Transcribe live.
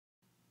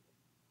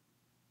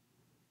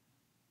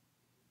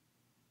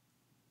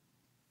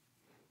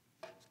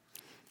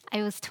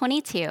I was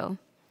 22,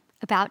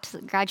 about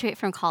to graduate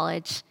from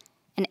college,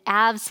 and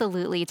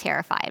absolutely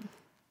terrified.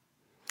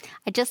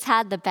 I just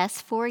had the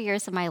best 4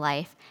 years of my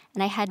life,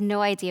 and I had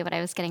no idea what I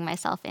was getting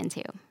myself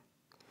into.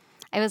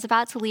 I was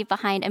about to leave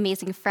behind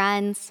amazing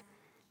friends,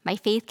 my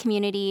faith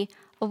community,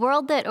 a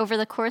world that over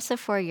the course of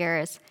 4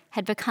 years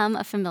had become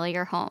a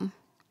familiar home.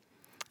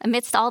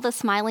 Amidst all the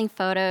smiling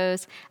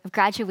photos of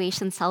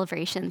graduation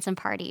celebrations and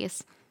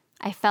parties,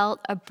 I felt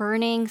a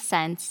burning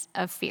sense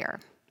of fear.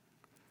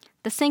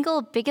 The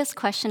single biggest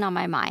question on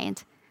my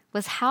mind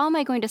was, how am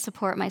I going to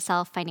support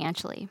myself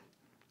financially?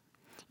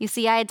 You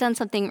see, I had done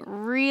something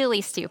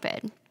really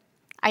stupid.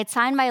 I'd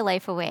signed my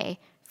life away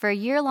for a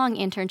year-long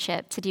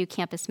internship to do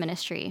campus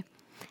ministry,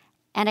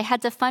 and I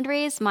had to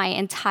fundraise my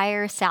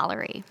entire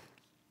salary.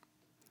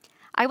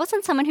 I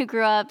wasn't someone who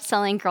grew up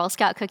selling Girl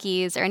Scout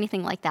cookies or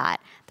anything like that.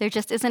 There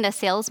just isn't a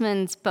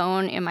salesman's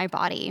bone in my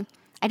body.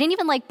 I didn't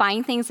even like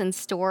buying things in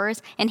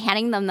stores and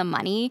handing them the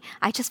money.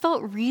 I just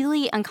felt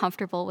really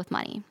uncomfortable with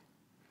money.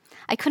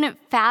 I couldn't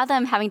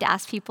fathom having to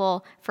ask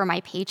people for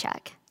my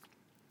paycheck.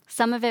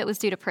 Some of it was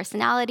due to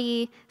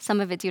personality,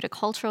 some of it due to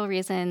cultural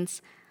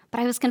reasons, but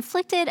I was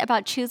conflicted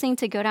about choosing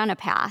to go down a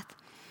path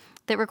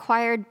that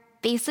required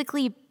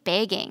basically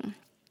begging.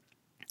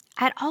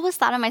 I'd always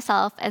thought of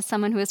myself as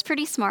someone who was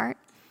pretty smart,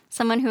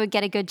 someone who would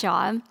get a good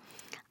job,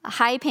 a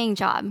high-paying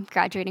job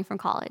graduating from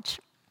college.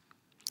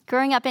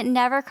 Growing up, it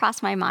never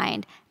crossed my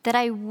mind that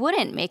I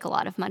wouldn't make a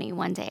lot of money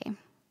one day.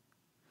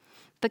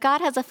 But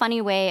God has a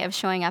funny way of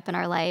showing up in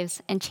our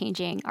lives and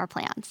changing our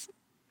plans.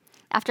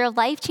 After a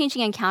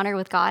life-changing encounter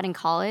with God in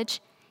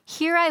college,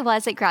 here I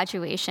was at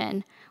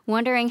graduation,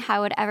 wondering how I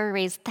would ever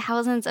raise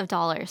thousands of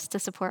dollars to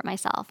support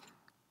myself.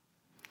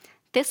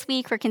 This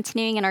week, we're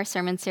continuing in our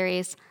sermon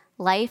series,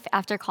 Life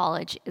After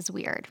College is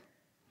Weird.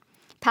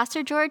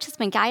 Pastor George has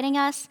been guiding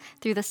us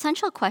through the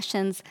central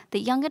questions that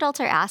young adults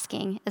are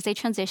asking as they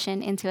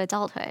transition into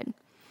adulthood.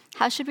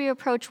 How should we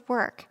approach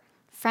work,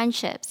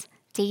 friendships,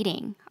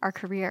 dating, our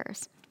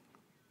careers?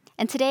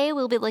 And today,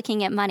 we'll be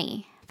looking at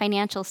money,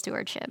 financial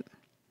stewardship.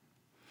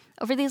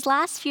 Over these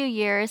last few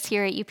years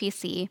here at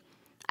UPC,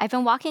 I've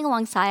been walking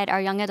alongside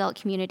our young adult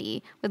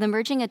community with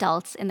emerging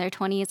adults in their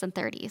 20s and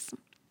 30s.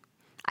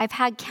 I've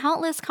had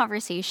countless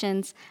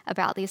conversations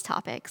about these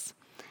topics,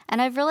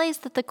 and I've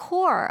realized that the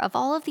core of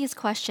all of these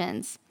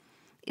questions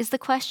is the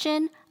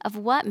question of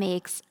what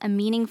makes a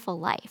meaningful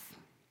life.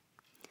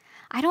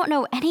 I don't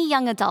know any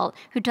young adult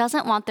who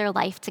doesn't want their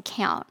life to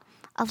count,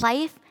 a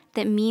life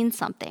that means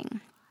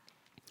something.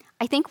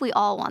 I think we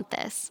all want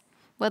this.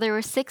 Whether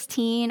we're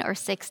 16 or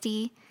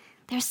 60,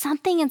 there's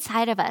something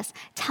inside of us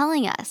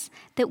telling us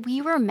that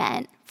we were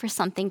meant for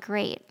something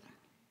great,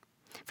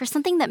 for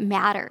something that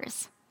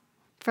matters,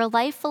 for a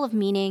life full of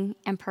meaning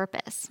and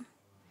purpose.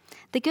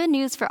 The good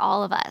news for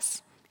all of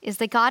us is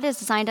that God has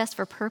designed us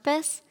for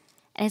purpose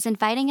and is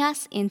inviting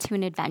us into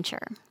an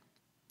adventure.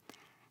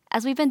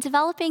 As we've been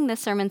developing this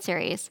sermon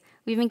series,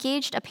 we've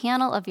engaged a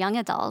panel of young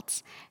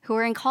adults who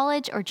are in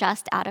college or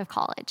just out of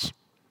college.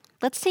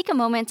 Let's take a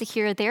moment to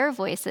hear their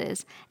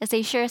voices as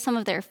they share some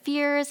of their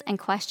fears and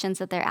questions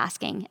that they're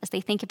asking as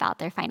they think about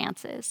their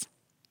finances.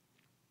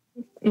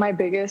 My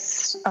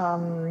biggest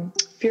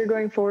fear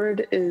going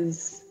forward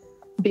is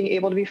being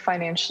able to be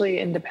financially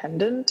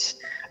independent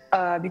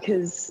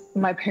because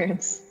my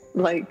parents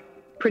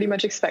pretty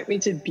much expect me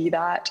to be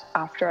that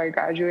after I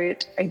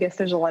graduate. I guess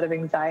there's a lot of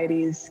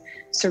anxieties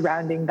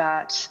surrounding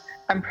that.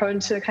 I'm prone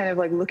to kind of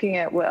looking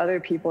at what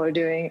other people are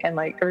doing, and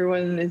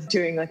everyone is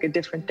doing a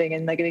different thing,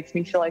 and it makes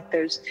me feel like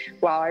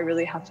I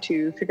really have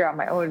to figure out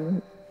my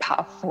own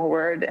path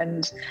forward,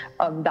 and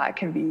that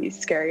can be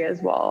scary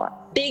as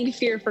well. Big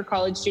fear for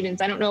college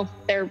students, I don't know if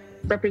they're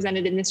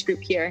represented in this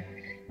group here,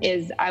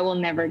 is I will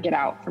never get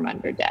out from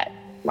under debt.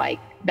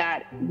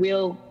 That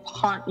will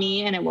haunt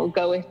me and it will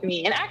go with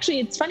me. And actually,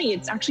 it's funny,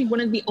 it's actually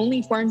one of the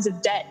only forms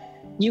of debt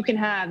you can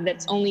have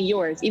that's only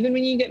yours. Even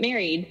when you get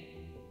married,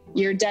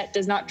 your debt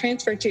does not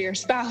transfer to your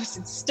spouse.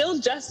 It's still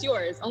just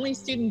yours. Only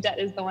student debt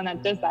is the one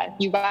that does that. If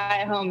you buy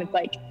a home,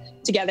 it's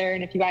together,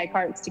 and if you buy a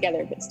car, it's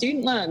together. But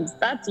student loans,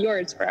 that's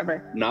yours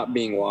forever. Not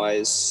being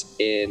wise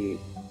in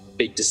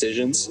big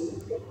decisions,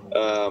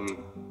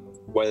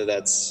 whether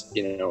that's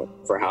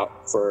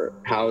for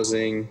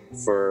housing,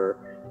 for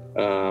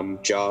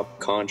job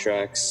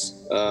contracts,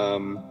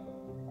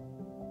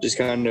 just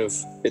kind of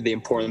the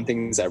important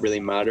things that really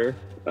matter,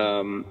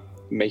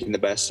 making the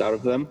best out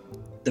of them.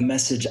 The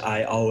message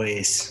I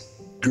always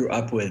grew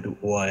up with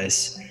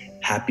was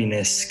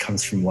happiness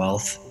comes from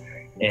wealth,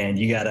 and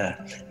you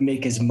gotta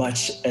make as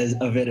much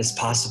of it as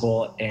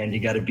possible, and you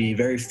gotta be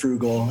very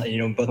frugal.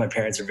 And, both my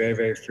parents are very,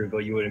 very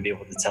frugal. You wouldn't be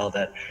able to tell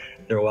that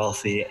they're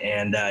wealthy,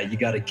 and you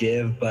gotta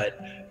give,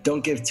 but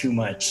don't give too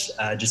much.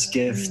 Just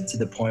give to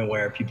the point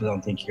where people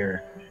don't think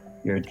you're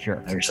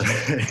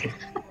something.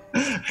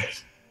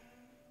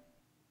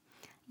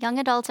 Young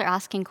adults are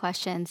asking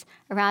questions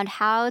around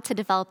how to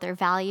develop their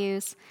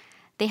values.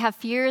 They have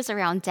fears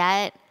around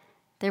debt.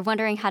 They're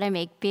wondering how to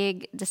make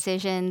big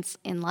decisions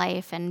in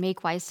life and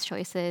make wise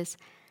choices.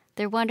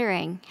 They're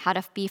wondering how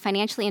to be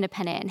financially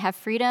independent and have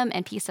freedom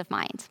and peace of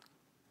mind.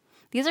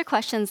 These are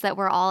questions that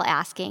we're all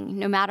asking,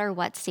 no matter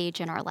what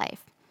stage in our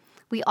life.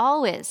 We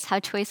always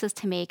have choices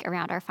to make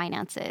around our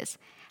finances,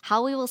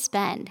 how we will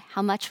spend,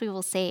 how much we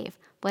will save,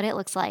 what it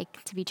looks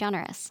like to be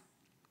generous.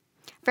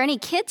 For any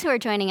kids who are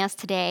joining us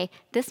today,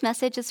 this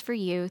message is for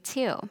you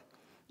too.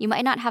 You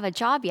might not have a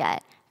job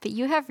yet, but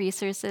you have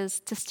resources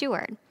to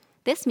steward.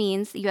 This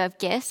means that you have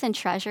gifts and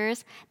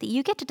treasures that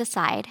you get to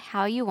decide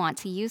how you want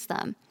to use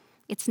them.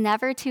 It's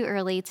never too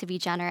early to be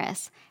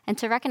generous and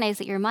to recognize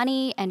that your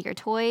money and your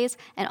toys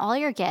and all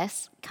your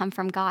gifts come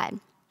from God.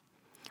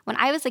 When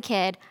I was a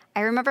kid,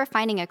 I remember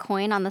finding a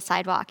coin on the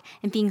sidewalk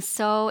and being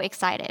so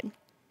excited.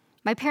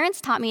 My parents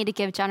taught me to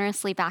give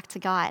generously back to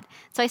God,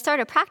 so I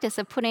started a practice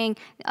of putting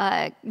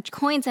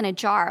coins in a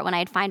jar when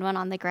I'd find one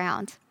on the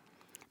ground.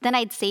 Then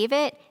I'd save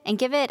it and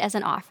give it as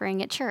an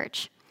offering at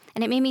church,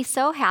 and it made me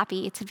so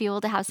happy to be able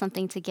to have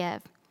something to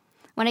give.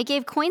 When I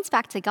gave coins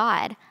back to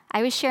God,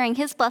 I was sharing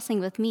His blessing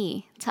with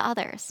me to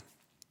others.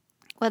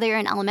 Whether you're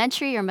in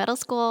elementary or middle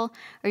school,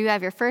 or you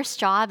have your first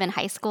job in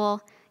high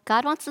school,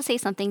 God wants to say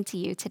something to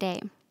you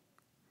today.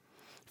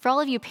 For all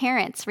of you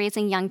parents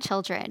raising young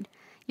children,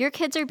 your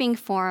kids are being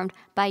formed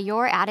by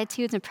your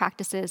attitudes and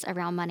practices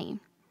around money.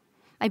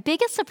 My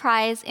biggest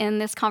surprise in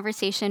this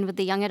conversation with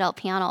the young adult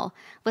panel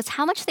was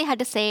how much they had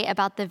to say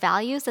about the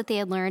values that they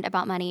had learned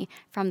about money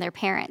from their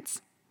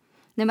parents.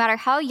 No matter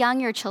how young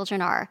your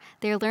children are,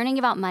 they're learning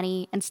about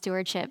money and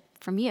stewardship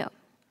from you.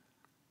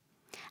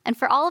 And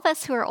for all of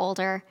us who are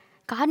older,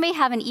 God may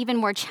have an even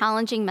more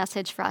challenging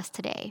message for us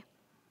today.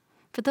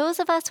 For those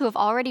of us who have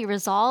already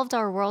resolved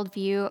our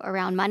worldview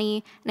around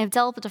money and have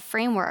developed a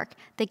framework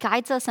that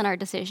guides us in our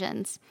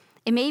decisions,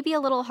 it may be a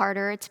little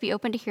harder to be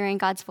open to hearing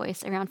God's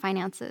voice around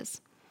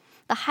finances.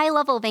 The high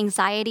level of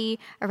anxiety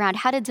around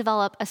how to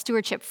develop a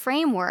stewardship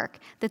framework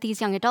that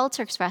these young adults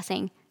are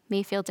expressing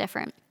may feel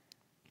different.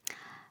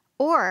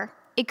 Or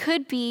it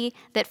could be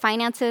that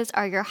finances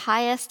are your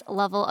highest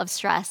level of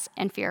stress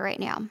and fear right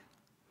now.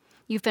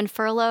 You've been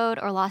furloughed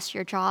or lost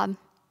your job.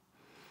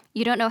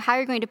 You don't know how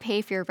you're going to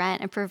pay for your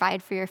rent and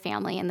provide for your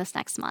family in this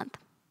next month.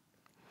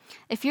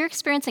 If you're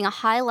experiencing a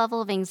high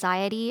level of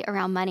anxiety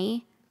around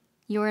money,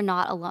 you are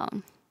not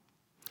alone.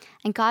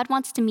 And God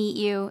wants to meet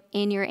you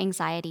in your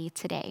anxiety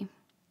today.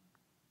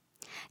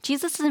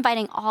 Jesus is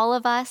inviting all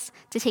of us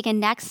to take a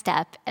next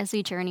step as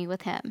we journey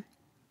with Him.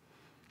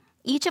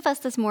 Each of us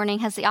this morning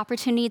has the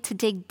opportunity to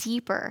dig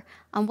deeper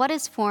on what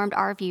has formed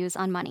our views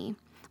on money,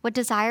 what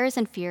desires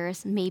and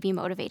fears may be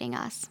motivating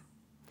us.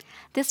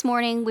 This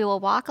morning, we will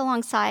walk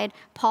alongside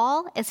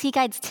Paul as he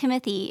guides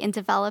Timothy in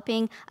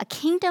developing a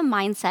kingdom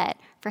mindset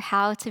for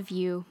how to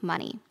view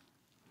money.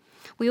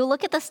 We will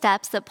look at the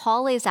steps that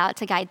Paul lays out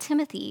to guide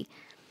Timothy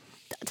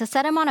to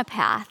set him on a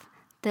path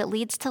that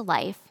leads to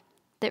life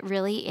that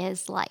really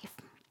is life.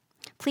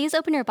 Please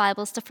open your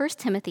Bibles to 1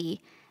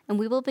 Timothy, and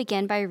we will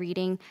begin by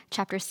reading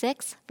chapter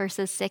 6,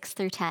 verses 6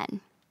 through 10.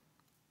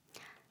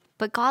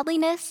 But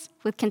godliness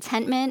with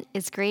contentment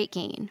is great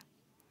gain,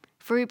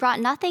 for we brought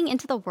nothing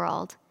into the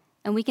world,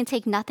 and we can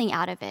take nothing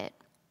out of it.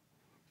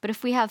 But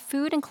if we have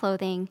food and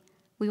clothing,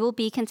 we will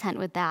be content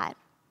with that.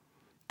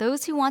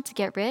 Those who want to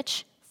get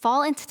rich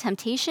fall into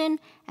temptation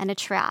and a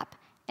trap,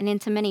 and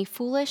into many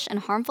foolish and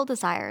harmful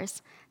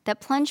desires that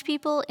plunge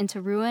people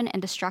into ruin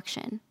and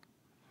destruction.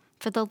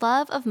 For the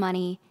love of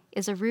money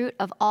is a root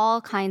of all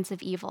kinds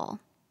of evil.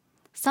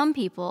 Some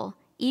people,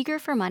 eager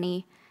for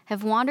money,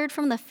 have wandered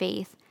from the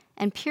faith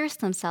and pierced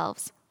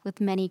themselves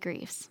with many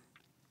griefs.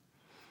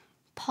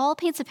 Paul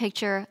paints a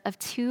picture of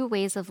two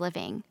ways of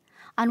living.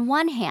 On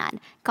one hand,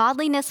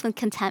 godliness with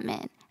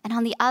contentment, and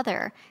on the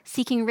other,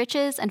 seeking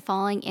riches and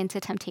falling into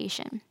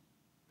temptation.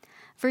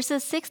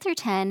 Verses 6 through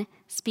 10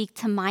 speak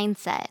to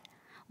mindset.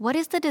 What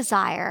is the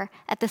desire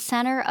at the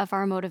center of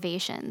our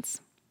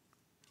motivations?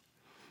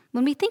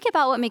 When we think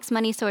about what makes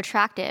money so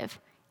attractive,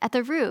 at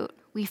the root,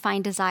 we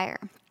find desire.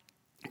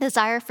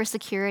 Desire for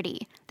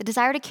security, the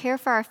desire to care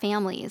for our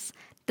families,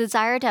 the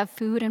desire to have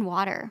food and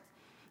water.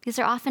 These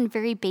are often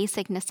very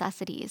basic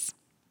necessities.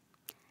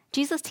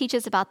 Jesus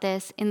teaches about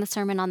this in the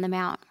Sermon on the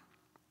Mount.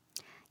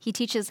 He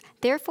teaches,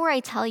 "Therefore I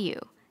tell you,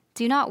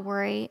 do not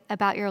worry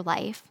about your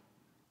life,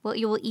 what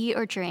you will eat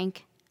or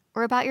drink,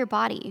 or about your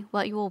body,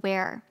 what you will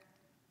wear.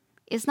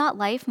 Is not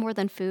life more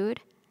than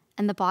food,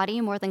 and the body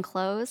more than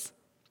clothes?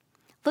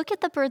 Look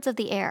at the birds of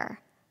the air.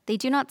 They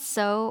do not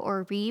sow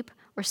or reap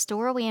or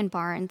store away in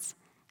barns,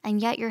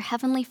 and yet your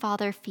heavenly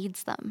Father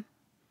feeds them.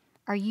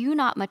 Are you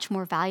not much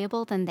more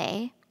valuable than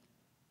they?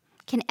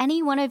 Can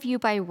any one of you,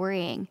 by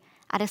worrying,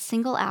 add a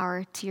single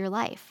hour to your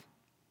life?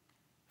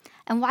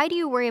 And why do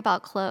you worry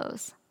about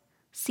clothes?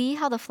 See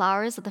how the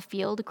flowers of the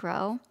field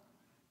grow?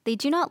 They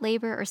do not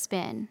labor or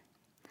spin.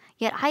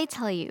 Yet I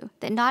tell you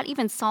that not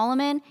even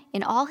Solomon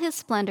in all his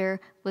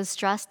splendor was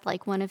dressed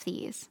like one of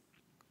these.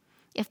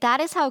 If that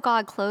is how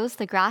God clothes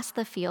the grass of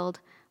the field,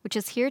 which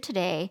is here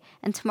today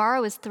and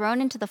tomorrow is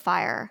thrown into the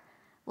fire,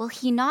 will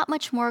He not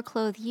much more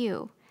clothe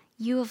you,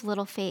 you of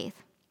little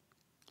faith?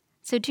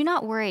 So do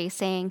not worry,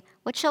 saying,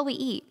 'What shall we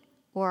eat?'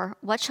 Or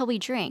 'What shall we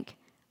drink?'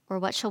 Or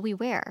 'What shall we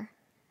wear?'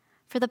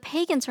 For the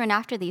pagans run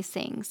after these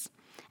things.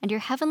 and your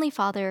heavenly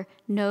Father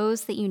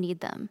knows that you need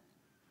them.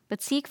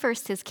 But seek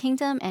first his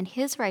kingdom and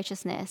his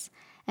righteousness,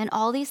 and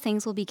all these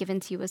things will be given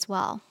to you as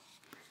well.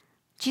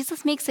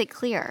 Jesus makes it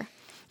clear.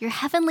 Your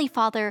heavenly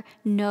Father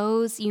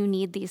knows you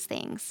need these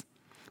things.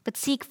 But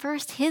seek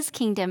first his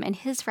kingdom and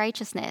his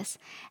righteousness,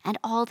 and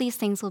all these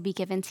things will be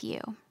given to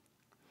you.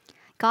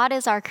 God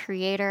is our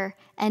creator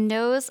and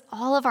knows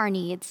all of our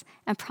needs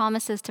and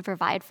promises to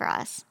provide for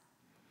us.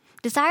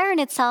 Desire in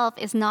itself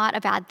is not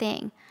a bad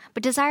thing,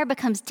 but desire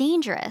becomes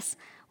dangerous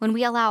when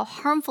we allow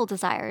harmful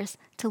desires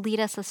to lead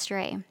us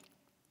astray.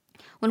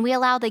 When we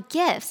allow the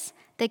gifts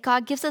that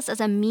God gives us as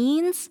a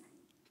means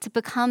to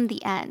become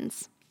the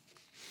ends.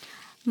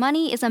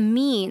 Money is a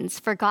means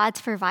for God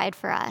to provide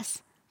for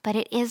us, but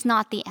it is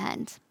not the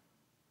end.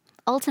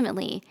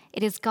 Ultimately,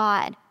 it is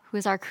God who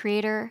is our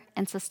creator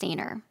and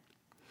sustainer.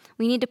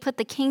 We need to put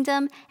the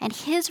kingdom and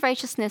his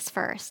righteousness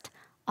first,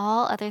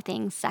 all other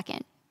things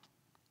second.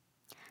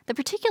 The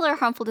particular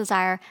harmful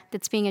desire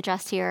that's being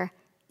addressed here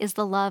is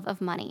the love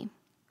of money.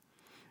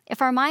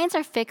 If our minds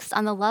are fixed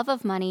on the love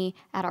of money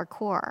at our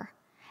core,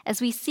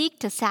 as we seek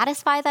to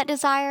satisfy that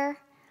desire,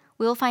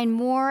 we will find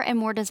more and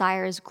more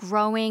desires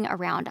growing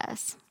around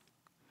us.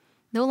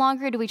 No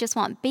longer do we just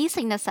want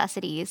basic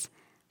necessities,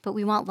 but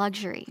we want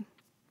luxury.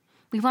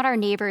 We want our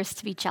neighbors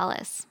to be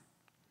jealous.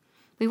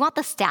 We want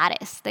the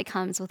status that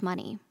comes with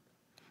money.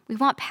 We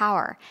want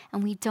power,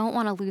 and we don't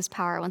want to lose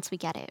power once we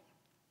get it.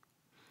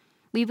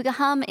 We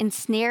become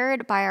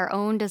ensnared by our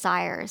own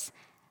desires.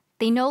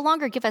 They no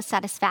longer give us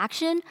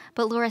satisfaction,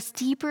 but lure us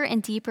deeper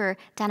and deeper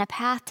down a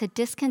path to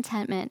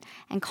discontentment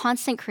and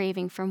constant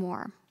craving for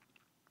more.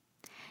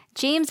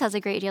 James has a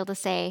great deal to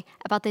say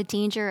about the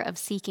danger of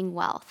seeking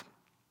wealth.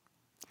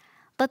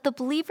 Let the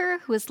believer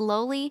who is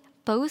lowly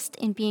boast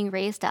in being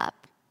raised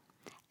up,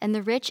 and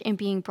the rich in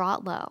being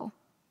brought low,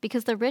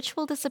 because the rich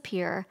will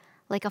disappear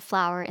like a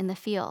flower in the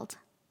field.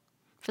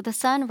 For the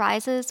sun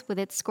rises with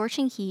its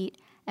scorching heat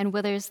and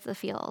withers the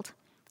field.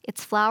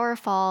 Its flower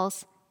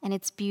falls, and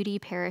its beauty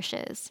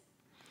perishes.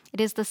 It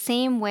is the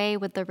same way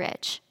with the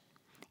rich.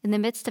 In the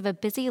midst of a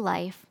busy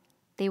life,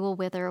 they will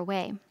wither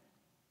away.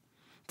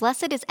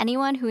 Blessed is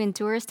anyone who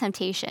endures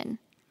temptation.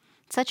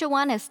 Such a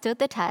one has stood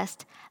the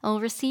test and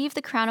will receive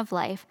the crown of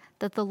life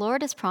that the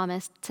Lord has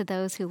promised to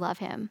those who love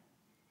him.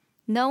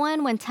 No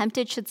one, when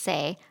tempted, should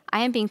say, I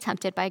am being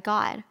tempted by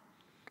God.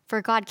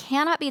 For God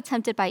cannot be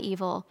tempted by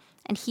evil,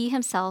 and he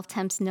himself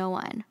tempts no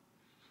one.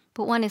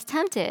 But one is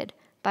tempted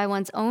by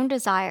one's own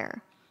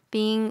desire,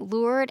 being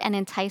lured and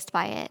enticed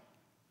by it.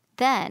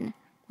 Then,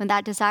 when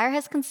that desire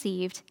has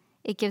conceived,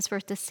 it gives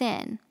birth to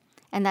sin,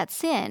 and that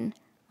sin,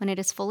 when it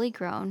is fully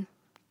grown,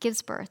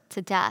 gives birth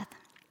to death.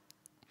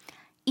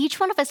 Each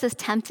one of us is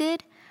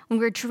tempted when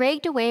we're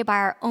dragged away by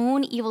our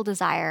own evil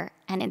desire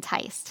and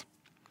enticed.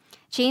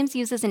 James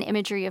uses an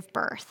imagery of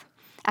birth.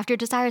 After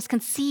desire is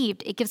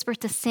conceived, it gives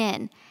birth to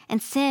sin,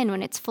 and sin,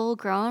 when it's full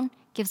grown,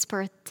 gives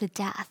birth to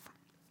death.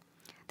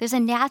 There's a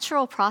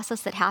natural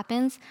process that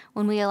happens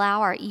when we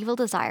allow our evil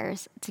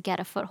desires to get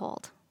a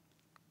foothold.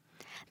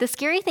 The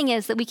scary thing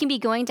is that we can be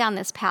going down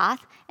this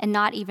path and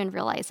not even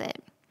realize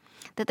it,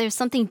 that there's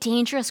something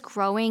dangerous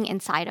growing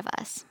inside of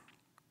us.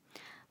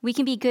 We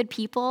can be good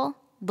people,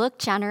 look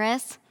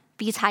generous,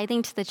 be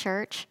tithing to the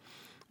church,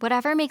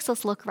 whatever makes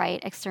us look right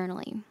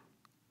externally.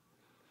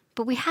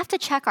 But we have to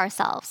check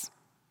ourselves.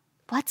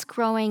 What's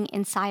growing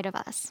inside of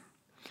us?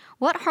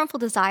 What harmful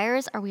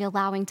desires are we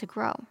allowing to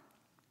grow?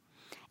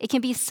 It can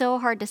be so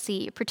hard to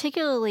see,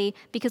 particularly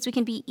because we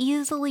can be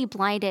easily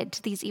blinded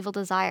to these evil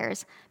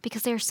desires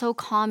because they are so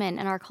common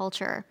in our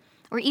culture,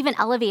 or even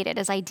elevated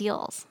as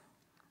ideals.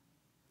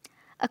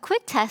 A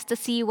quick test to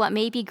see what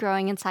may be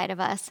growing inside of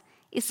us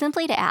is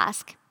simply to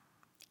ask,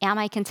 am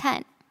I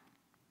content?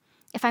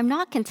 If I'm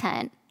not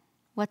content,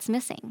 what's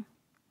missing?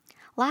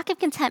 Lack of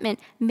contentment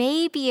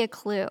may be a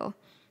clue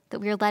that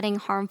we are letting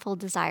harmful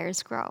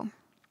desires grow.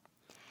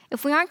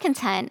 If we aren't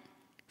content,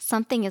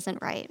 something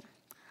isn't right.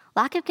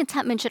 Lack of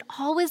contentment should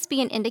always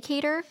be an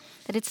indicator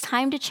that it's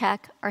time to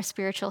check our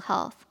spiritual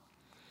health.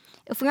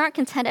 If we aren't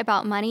content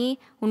about money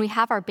when we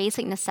have our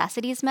basic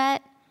necessities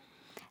met,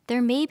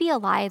 there may be a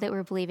lie that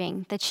we're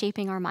believing that's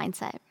shaping our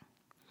mindset.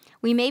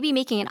 We may be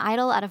making an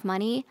idol out of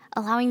money,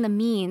 allowing the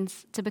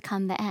means to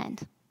become the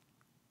end.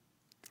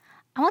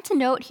 I want to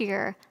note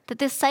here that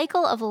this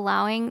cycle of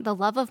allowing the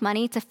love of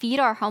money to feed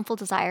our harmful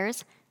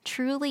desires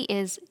truly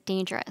is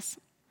dangerous,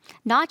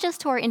 not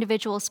just to our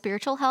individual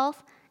spiritual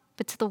health,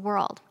 but to the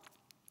world.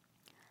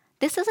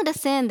 This isn't a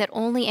sin that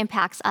only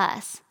impacts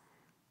us.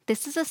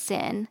 This is a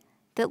sin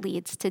that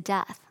leads to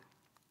death.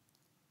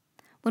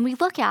 When we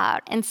look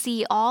out and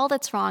see all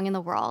that's wrong in the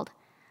world,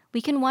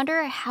 we can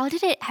wonder, how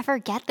did it ever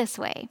get this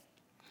way?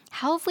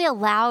 How have we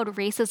allowed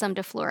racism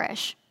to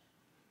flourish?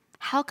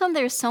 How come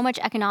there's so much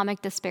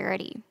economic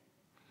disparity?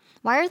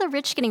 Why are the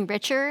rich getting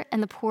richer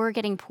and the poor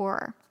getting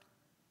poorer?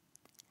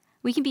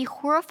 We can be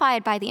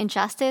horrified by the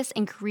injustice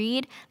and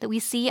greed that we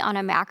see on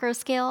a macro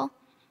scale,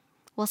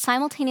 while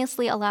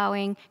simultaneously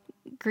allowing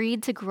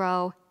greed to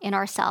grow in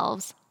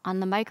ourselves on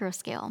the micro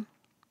scale.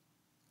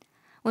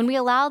 When we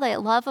allow the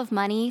love of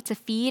money to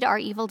feed our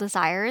evil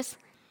desires,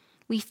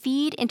 we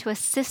feed into a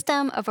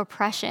system of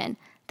oppression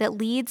that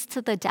leads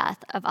to the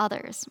death of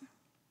others.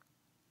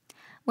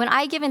 When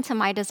I give into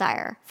my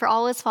desire for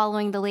always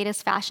following the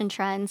latest fashion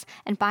trends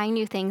and buying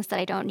new things that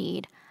I don't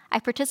need, I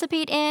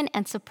participate in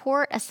and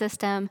support a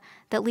system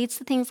that leads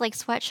to things like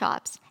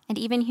sweatshops and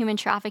even human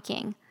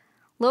trafficking,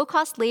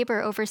 low-cost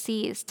labor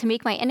overseas to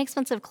make my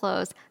inexpensive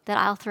clothes that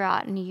I'll throw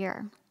out in a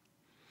year.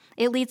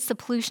 It leads to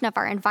pollution of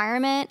our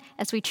environment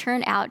as we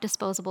churn out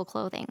disposable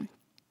clothing.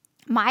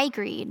 My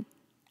greed,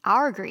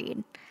 our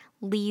greed,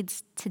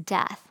 leads to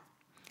death,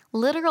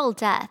 literal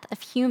death of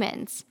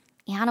humans,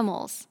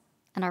 animals,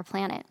 and our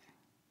planet.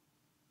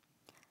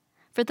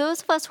 For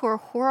those of us who are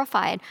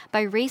horrified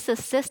by racist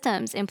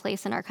systems in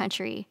place in our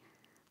country,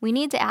 we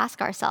need to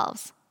ask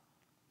ourselves,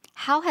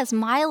 how has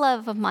my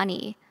love of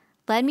money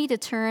led me to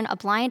turn a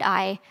blind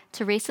eye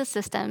to racist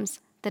systems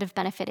that have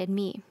benefited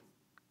me?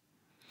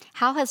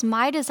 How has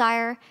my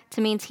desire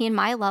to maintain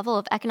my level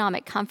of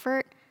economic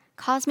comfort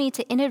caused me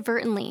to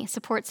inadvertently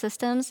support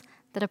systems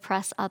that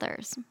oppress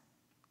others?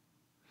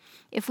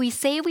 If we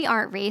say we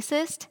aren't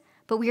racist,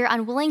 but we are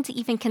unwilling to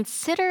even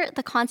consider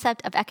the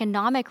concept of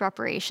economic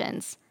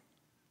reparations,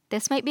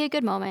 this might be a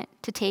good moment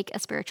to take a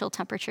spiritual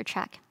temperature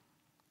check.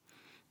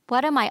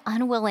 What am I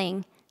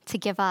unwilling to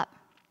give up?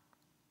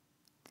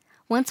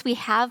 Once we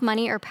have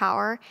money or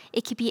power,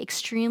 it can be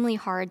extremely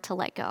hard to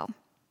let go.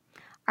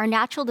 Our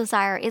natural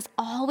desire is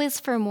always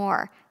for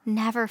more,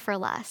 never for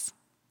less.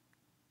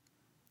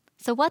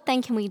 So what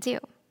then can we do?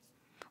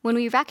 When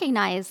we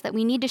recognize that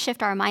we need to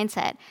shift our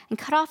mindset and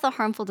cut off the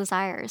harmful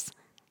desires,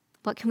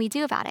 what can we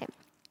do about it?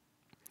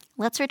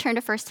 Let's return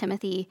to 1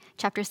 Timothy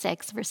chapter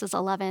 6, verses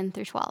 11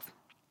 through 12.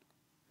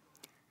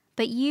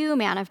 But you,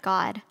 man of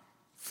God,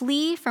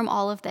 flee from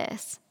all of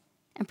this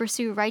and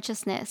pursue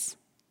righteousness,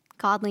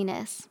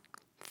 godliness,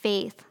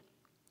 faith,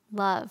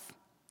 love,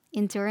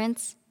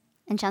 endurance,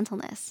 and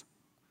gentleness.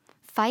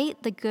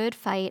 Fight the good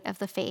fight of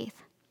the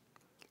faith.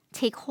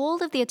 Take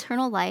hold of the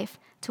eternal life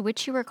to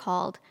which you were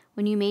called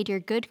when you made your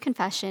good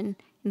confession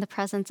in the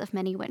presence of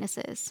many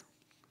witnesses.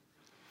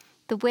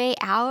 The way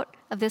out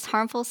of this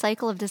harmful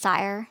cycle of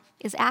desire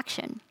is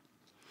action.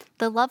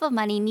 The love of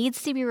money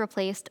needs to be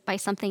replaced by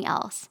something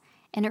else,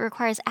 and it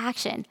requires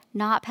action,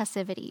 not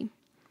passivity.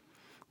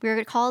 We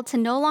are called to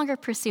no longer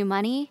pursue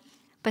money,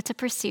 but to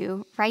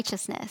pursue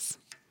righteousness.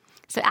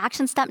 So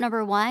action step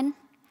number 1,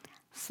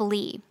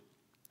 flee.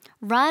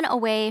 Run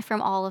away from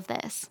all of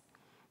this.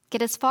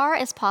 Get as far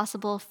as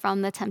possible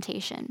from the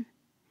temptation.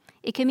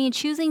 It can mean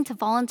choosing to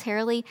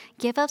voluntarily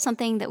give up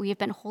something that we have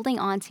been holding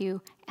on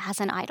to as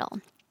an idol.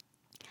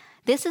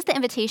 This is the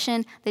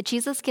invitation that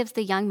Jesus gives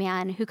the young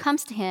man who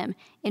comes to him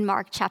in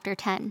Mark chapter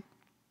 10.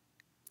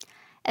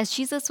 As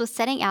Jesus was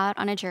setting out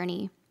on a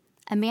journey,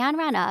 a man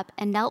ran up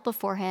and knelt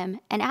before him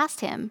and asked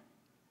him,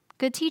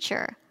 "Good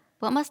teacher,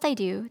 what must I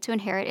do to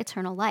inherit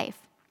eternal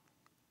life?"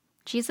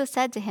 Jesus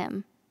said to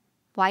him,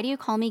 "Why do you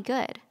call me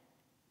good?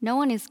 No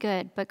one is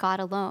good but God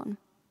alone.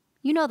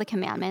 You know the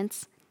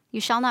commandments. You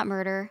shall not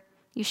murder.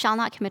 You shall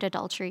not commit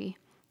adultery.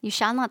 You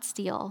shall not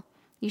steal.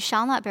 You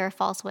shall not bear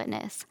false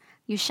witness.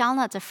 You shall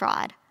not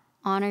defraud.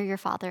 Honor your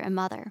father and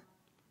mother."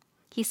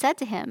 He said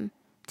to him,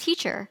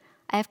 "Teacher,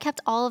 I have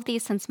kept all of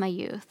these since my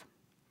youth."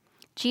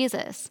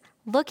 Jesus,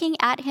 looking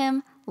at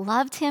him,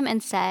 loved him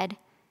and said,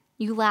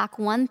 "You lack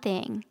one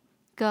thing.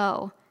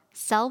 Go,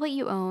 sell what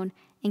you own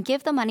and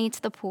give the money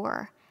to the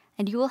poor,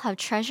 and you will have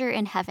treasure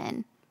in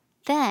heaven.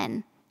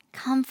 Then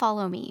come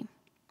follow me."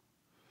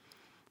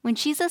 When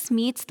Jesus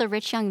meets the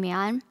rich young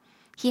man,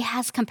 he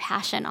has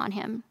compassion on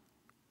him.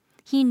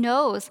 He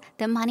knows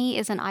that money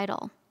is an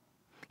idol.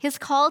 His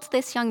call to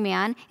this young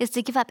man is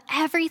to give up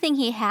everything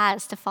he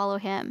has to follow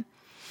him.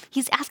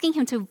 He's asking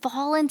him to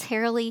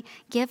voluntarily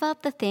give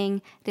up the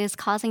thing that is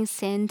causing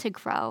sin to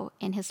grow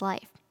in his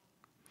life.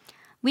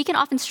 We can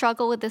often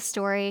struggle with this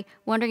story,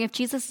 wondering if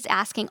Jesus is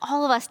asking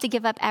all of us to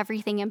give up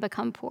everything and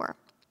become poor.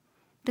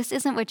 This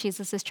isn't what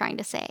Jesus is trying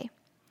to say.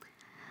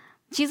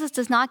 Jesus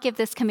does not give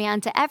this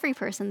command to every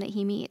person that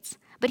he meets,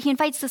 but he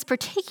invites this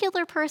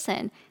particular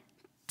person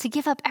to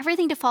give up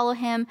everything to follow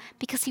him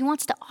because he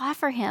wants to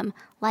offer him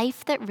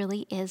life that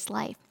really is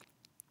life.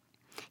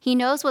 He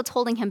knows what's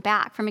holding him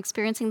back from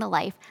experiencing the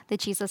life that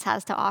Jesus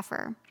has to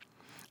offer,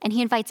 and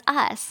he invites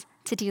us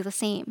to do the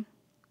same.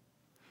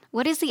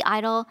 What is the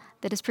idol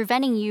that is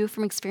preventing you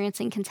from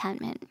experiencing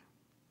contentment?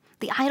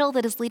 The idol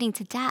that is leading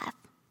to death?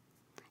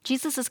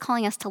 Jesus is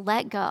calling us to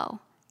let go,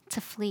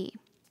 to flee.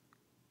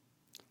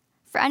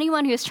 For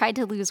anyone who has tried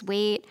to lose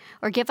weight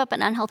or give up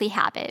an unhealthy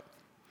habit,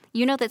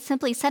 you know that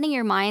simply setting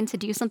your mind to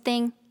do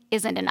something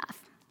isn't enough.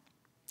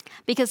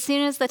 Because as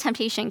soon as the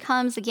temptation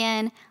comes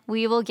again,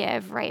 we will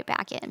give right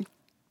back in,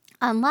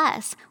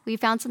 unless we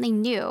found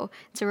something new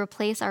to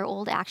replace our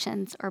old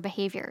actions or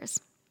behaviors.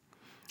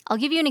 I'll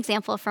give you an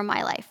example from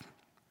my life.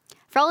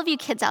 For all of you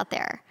kids out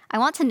there, I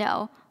want to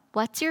know,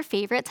 what's your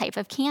favorite type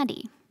of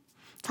candy?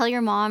 Tell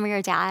your mom or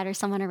your dad or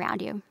someone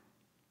around you.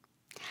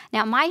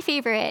 Now, my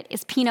favorite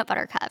is peanut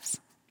butter cups.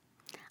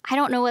 I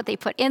don't know what they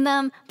put in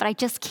them, but I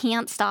just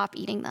can't stop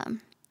eating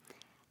them.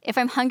 If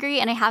I'm hungry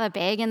and I have a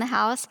bag in the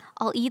house,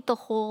 I'll eat the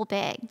whole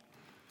bag.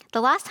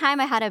 The last time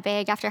I had a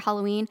bag after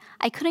Halloween,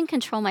 I couldn't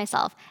control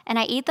myself, and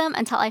I ate them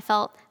until I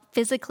felt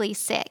physically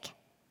sick.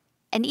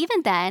 And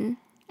even then,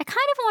 I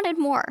kind of wanted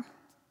more.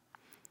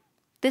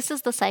 This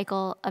is the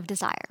cycle of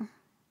desire.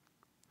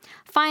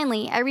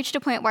 Finally, I reached a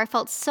point where I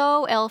felt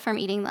so ill from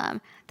eating them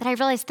that I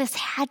realized this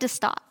had to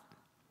stop.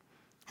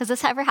 Has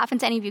this ever happened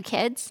to any of you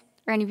kids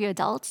or any of you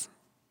adults?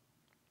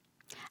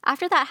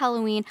 After that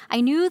Halloween,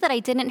 I knew that I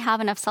didn't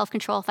have enough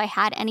self-control if I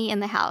had any in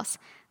the house,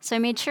 so I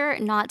made sure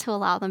not to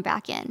allow them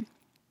back in.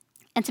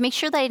 And to make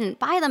sure that I didn't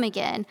buy them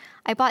again,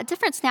 I bought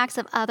different snacks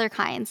of other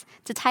kinds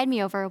to tide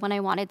me over when I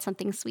wanted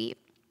something sweet.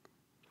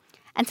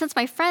 And since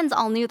my friends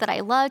all knew that I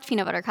loved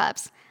peanut butter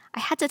cups, I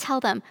had to tell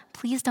them,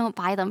 please don't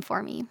buy them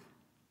for me.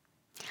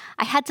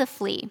 I had to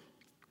flee,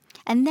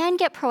 and then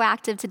get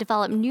proactive to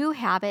develop new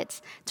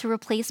habits to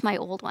replace my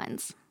old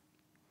ones.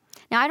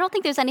 Now, I don't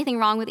think there's anything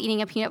wrong with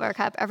eating a peanut butter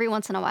cup every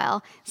once in a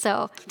while,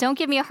 so don't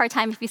give me a hard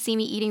time if you see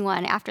me eating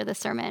one after this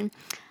sermon.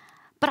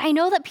 But I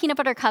know that peanut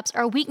butter cups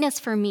are a weakness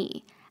for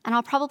me, and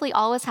I'll probably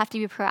always have to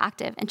be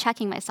proactive in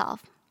checking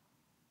myself.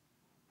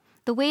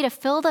 The way to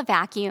fill the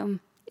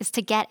vacuum is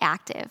to get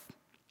active.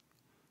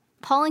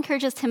 Paul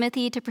encourages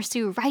Timothy to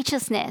pursue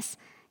righteousness,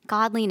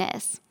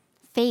 godliness,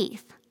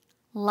 faith,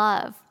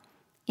 love,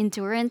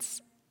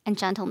 endurance, and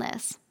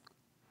gentleness.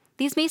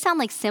 These may sound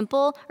like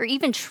simple or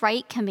even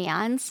trite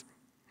commands,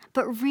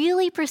 but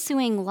really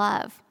pursuing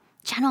love,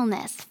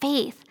 gentleness,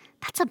 faith,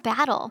 that's a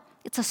battle.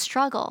 It's a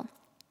struggle.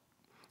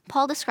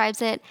 Paul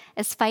describes it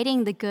as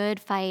fighting the good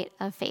fight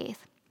of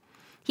faith.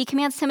 He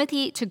commands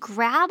Timothy to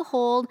grab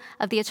hold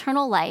of the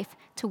eternal life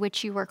to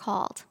which you were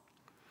called.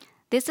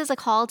 This is a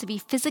call to be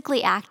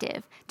physically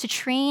active, to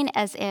train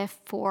as if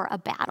for a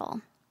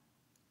battle.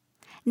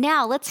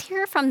 Now, let's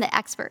hear from the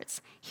experts.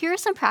 Here are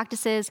some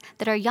practices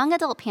that our young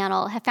adult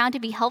panel have found to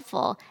be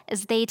helpful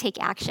as they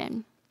take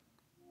action.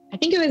 I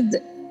think it was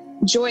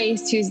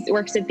Joyce, who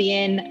works at the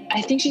inn.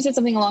 I think she said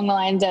something along the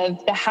lines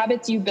of the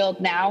habits you build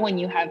now when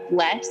you have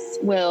less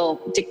will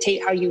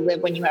dictate how you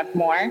live when you have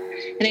more.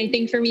 And I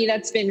think for me,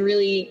 that's been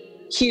really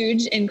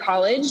huge in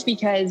college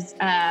because,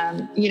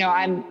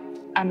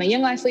 I'm a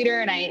young life leader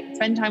and I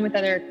spend time with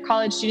other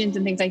college students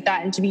and things like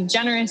that. And to be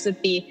generous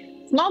with the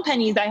small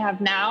pennies I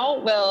have now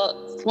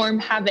will form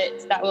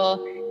habits that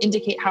will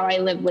indicate how I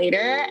live later.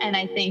 And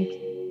I think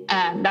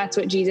that's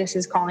what Jesus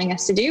is calling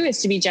us to do,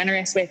 is to be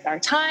generous with our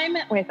time,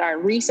 with our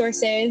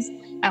resources,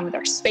 with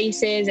our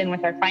spaces, and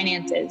with our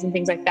finances and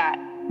things like that.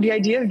 The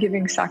idea of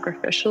giving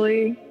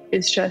sacrificially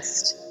is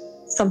just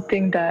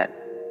something that,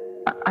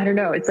 I don't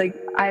know, it's like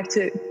I have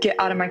to get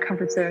out of my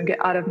comfort zone,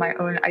 get out of my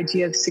own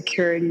idea of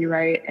security,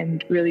 right?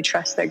 And really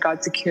trust that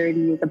God's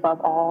security is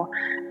above all.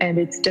 And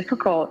it's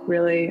difficult,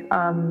 really.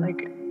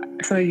 Like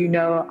some of you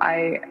know,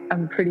 I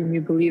am a pretty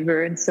new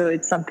believer. And so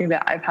it's something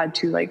that I've had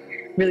to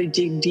really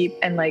dig deep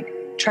and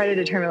try to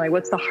determine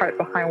what's the heart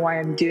behind why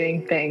I'm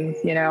doing things,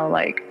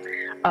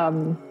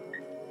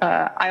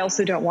 I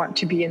also don't want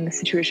to be in the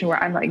situation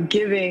where I'm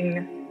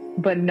giving,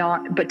 but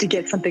to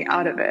get something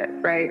out of it,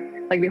 right?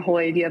 The whole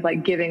idea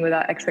of giving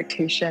without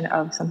expectation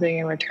of something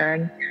in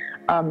return.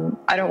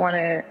 I don't want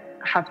to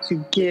have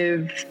to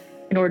give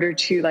in order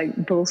to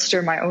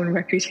bolster my own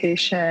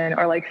reputation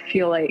or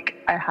feel like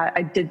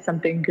I did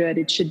something good.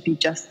 It should be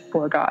just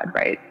for God,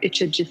 right? It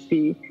should just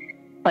be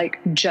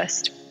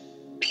just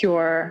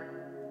pure.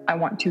 I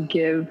want to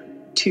give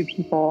to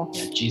people.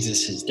 Yeah,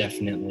 Jesus has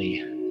definitely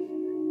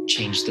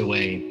changed the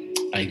way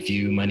I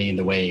view money and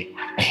the way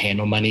I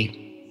handle money.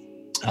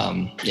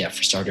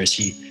 For starters,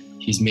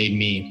 he's made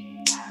me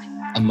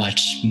a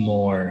much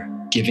more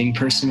giving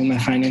person with my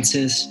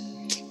finances.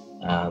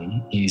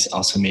 He's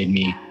also made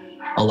me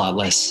a lot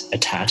less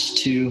attached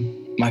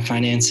to my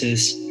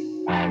finances.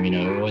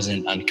 It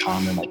wasn't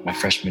uncommon my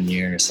freshman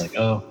year. It's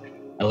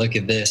I look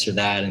at this or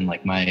that and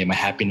my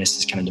happiness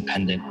is kind of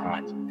dependent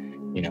on,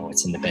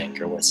 what's in the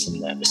bank or what's in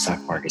the stock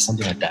market,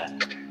 something like that.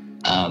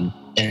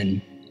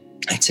 And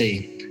I'd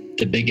say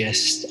the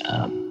biggest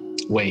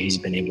way he's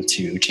been able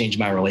to change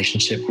my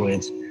relationship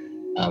with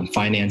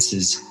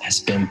finances has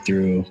been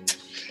through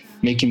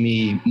making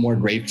me more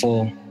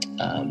grateful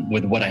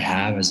with what I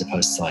have, as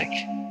opposed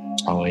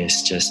to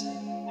always just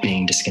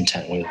being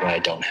discontent with what I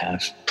don't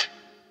have.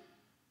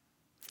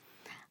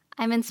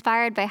 I'm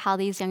inspired by how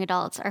these young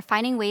adults are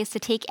finding ways to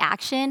take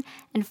action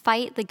and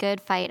fight the good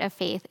fight of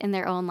faith in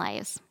their own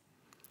lives.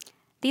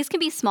 These can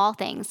be small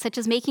things, such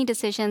as making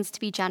decisions to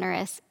be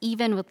generous,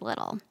 even with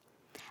little.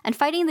 And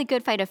fighting the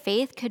good fight of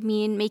faith could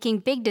mean making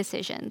big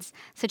decisions,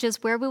 such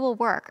as where we will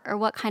work or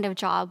what kind of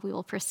job we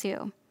will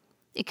pursue.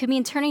 It could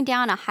mean turning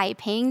down a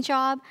high-paying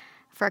job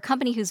for a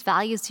company whose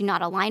values do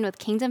not align with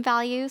kingdom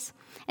values,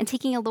 and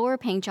taking a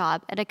lower-paying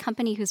job at a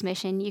company whose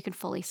mission you can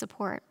fully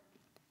support.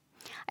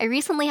 I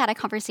recently had a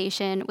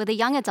conversation with a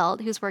young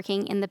adult who's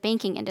working in the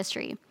banking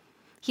industry.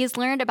 He has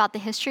learned about the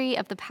history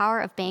of the power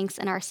of banks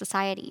in our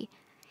society.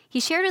 He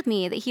shared with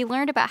me that he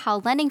learned about how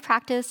lending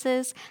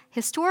practices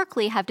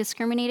historically have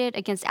discriminated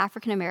against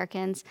African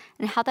Americans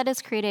and how that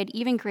has created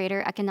even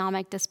greater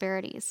economic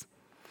disparities.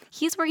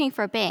 He's working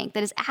for a bank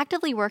that is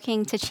actively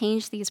working to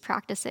change these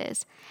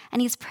practices,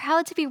 and he's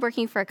proud to be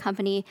working for a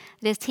company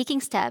that is taking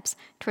steps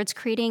towards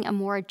creating a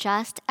more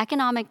just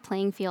economic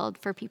playing field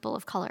for people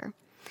of color.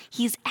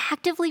 He's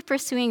actively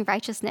pursuing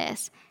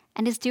righteousness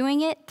and is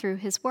doing it through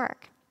his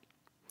work.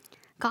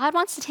 God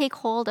wants to take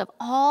hold of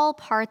all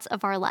parts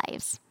of our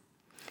lives.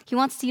 He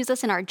wants to use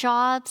us in our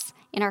jobs,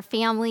 in our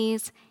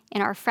families,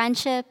 in our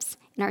friendships,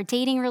 in our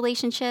dating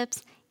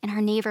relationships, in our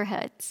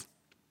neighborhoods.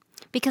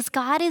 Because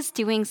God is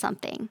doing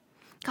something.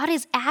 God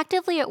is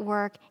actively at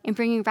work in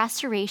bringing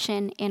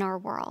restoration in our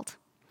world.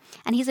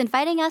 And he's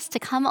inviting us to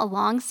come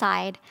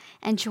alongside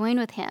and join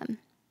with him.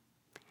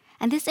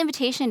 And this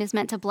invitation is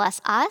meant to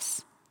bless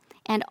us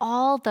and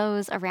all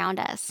those around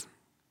us.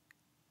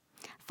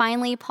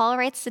 Finally, Paul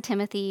writes to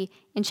Timothy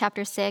in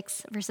chapter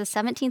 6, verses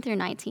 17 through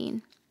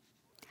 19.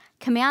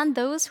 Command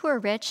those who are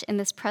rich in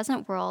this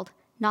present world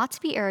not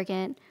to be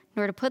arrogant,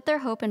 nor to put their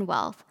hope in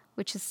wealth,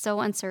 which is so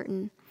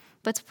uncertain,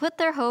 but to put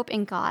their hope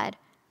in God,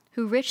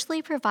 who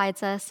richly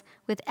provides us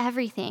with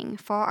everything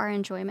for our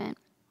enjoyment.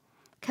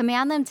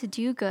 Command them to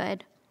do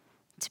good,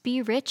 to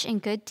be rich in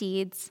good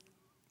deeds,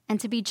 and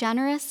to be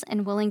generous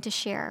and willing to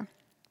share.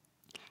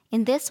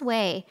 In this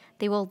way,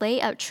 they will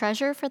lay up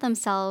treasure for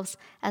themselves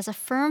as a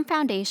firm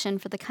foundation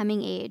for the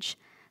coming age,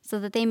 so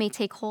that they may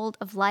take hold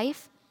of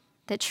life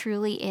that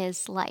truly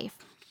is life.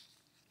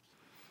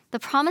 The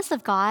promise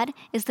of God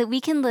is that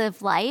we can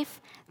live life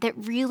that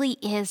really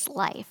is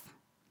life.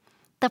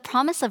 The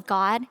promise of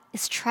God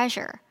is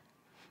treasure.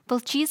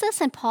 Both Jesus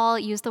and Paul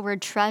use the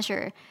word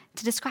treasure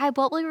to describe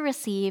what we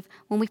receive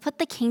when we put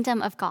the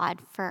kingdom of God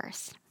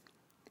first.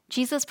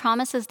 Jesus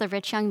promises the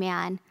rich young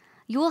man,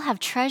 "You will have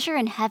treasure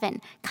in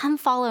heaven. Come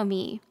follow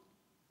me."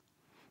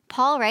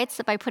 Paul writes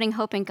that by putting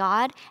hope in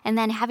God and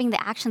then having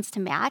the actions to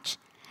match,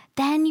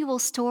 then you will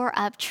store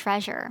up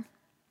treasure.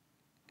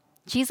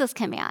 Jesus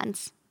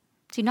commands,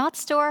 "Do not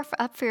store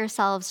up for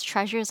yourselves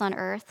treasures on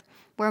earth,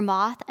 where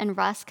moth and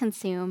rust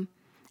consume,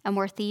 and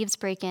where thieves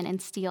break in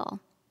and steal.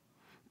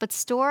 But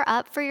store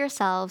up for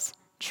yourselves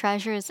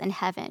treasures in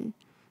heaven,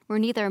 where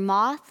neither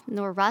moth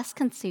nor rust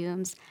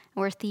consumes,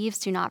 and where thieves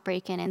do not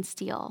break in and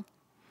steal.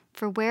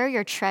 For where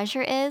your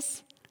treasure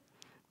is,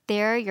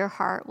 there your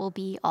heart will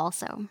be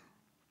also."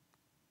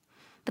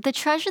 But the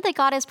treasure that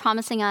God is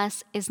promising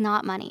us is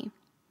not money.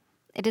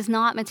 It is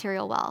not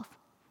material wealth.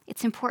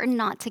 It's important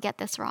not to get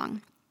this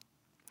wrong.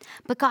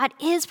 But God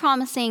is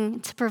promising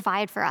to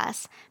provide for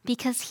us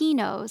because he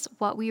knows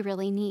what we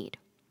really need.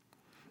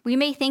 We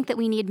may think that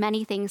we need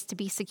many things to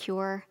be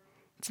secure,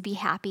 to be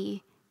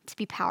happy, to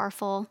be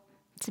powerful,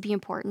 to be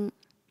important.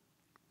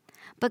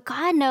 But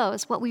God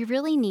knows what we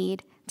really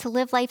need to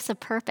live lives of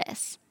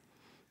purpose,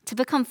 to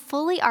become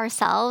fully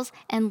ourselves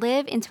and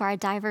live into our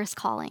diverse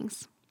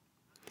callings.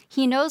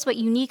 He knows what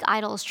unique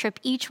idols trip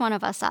each one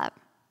of us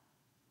up.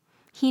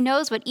 He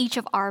knows what each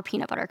of our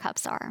peanut butter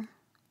cups are.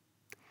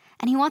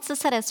 And he wants to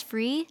set us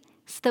free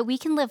so that we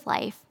can live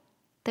life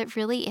that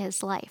really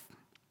is life.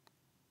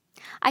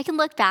 I can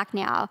look back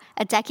now,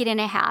 a decade and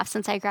a half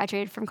since I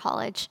graduated from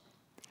college,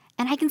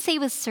 and I can say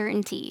with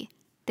certainty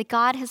that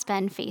God has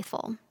been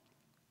faithful.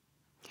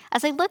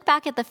 As I look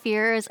back at the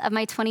fears of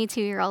my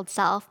 22-year-old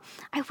self,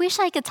 I wish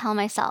I could tell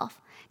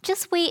myself,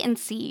 just wait and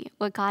see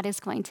what God is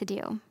going to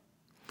do.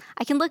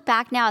 I can look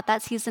back now at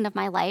that season of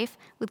my life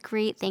with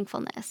great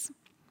thankfulness.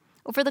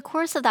 Over the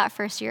course of that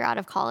first year out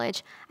of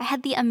college, I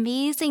had the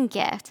amazing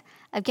gift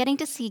of getting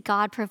to see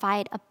God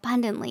provide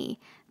abundantly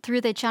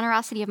through the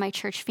generosity of my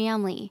church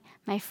family,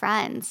 my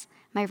friends,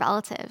 my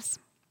relatives.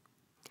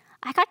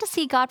 I got to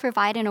see God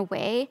provide in a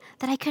way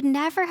that I could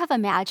never have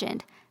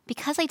imagined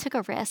because I took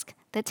a risk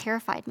that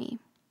terrified me.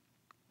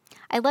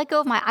 I let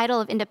go of my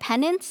idol of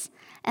independence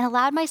and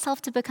allowed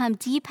myself to become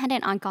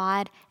dependent on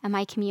God and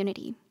my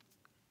community.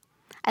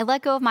 I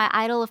let go of my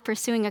idol of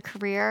pursuing a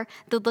career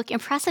that would look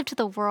impressive to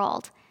the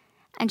world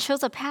and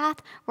chose a path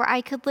where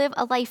I could live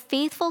a life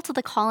faithful to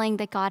the calling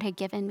that God had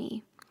given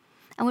me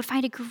and would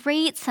find a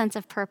great sense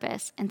of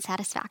purpose and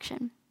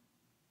satisfaction.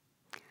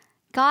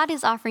 God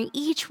is offering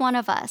each one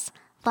of us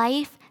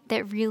life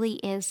that really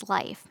is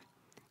life,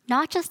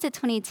 not just at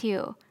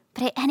 22,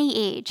 but at any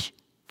age,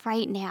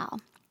 right now.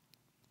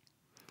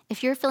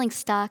 If you're feeling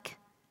stuck,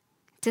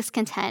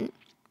 discontent,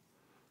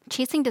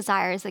 chasing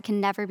desires that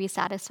can never be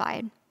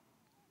satisfied,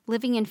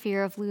 living in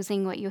fear of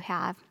losing what you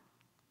have,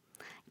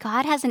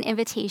 God has an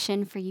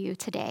invitation for you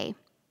today.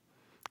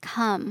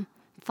 Come,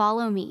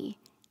 follow me,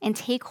 and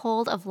take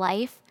hold of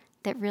life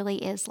that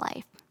really is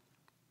life.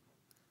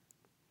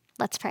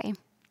 Let's pray.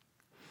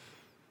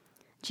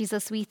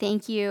 Jesus, we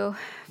thank you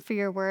for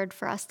your word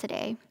for us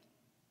today.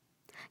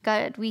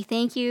 God, we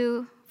thank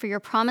you for your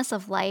promise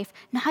of life,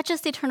 not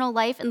just eternal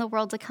life in the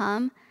world to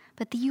come,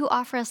 but that you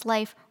offer us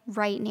life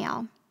right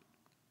now.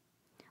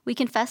 We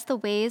confess the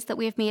ways that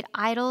we have made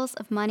idols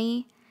of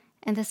money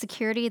and the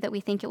security that we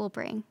think it will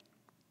bring.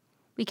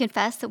 We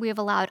confess that we have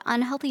allowed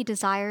unhealthy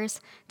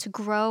desires to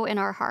grow in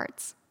our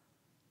hearts.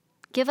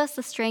 Give us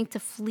the strength to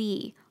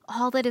flee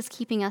all that is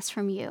keeping us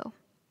from you.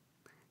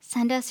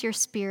 Send us your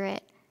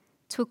Spirit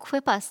to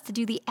equip us to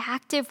do the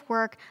active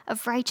work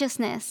of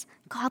righteousness,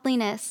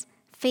 godliness,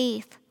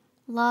 faith,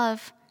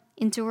 love,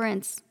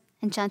 endurance,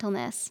 and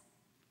gentleness.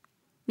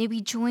 May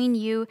we join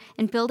you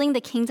in building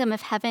the kingdom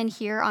of heaven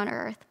here on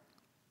earth.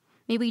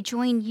 May we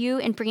join you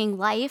in bringing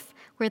life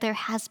where there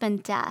has been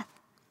death.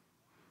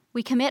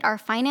 We commit our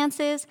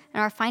finances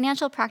and our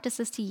financial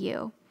practices to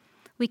you.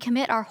 We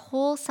commit our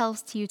whole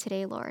selves to you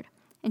today, Lord.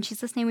 In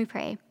Jesus' name we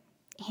pray.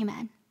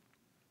 Amen.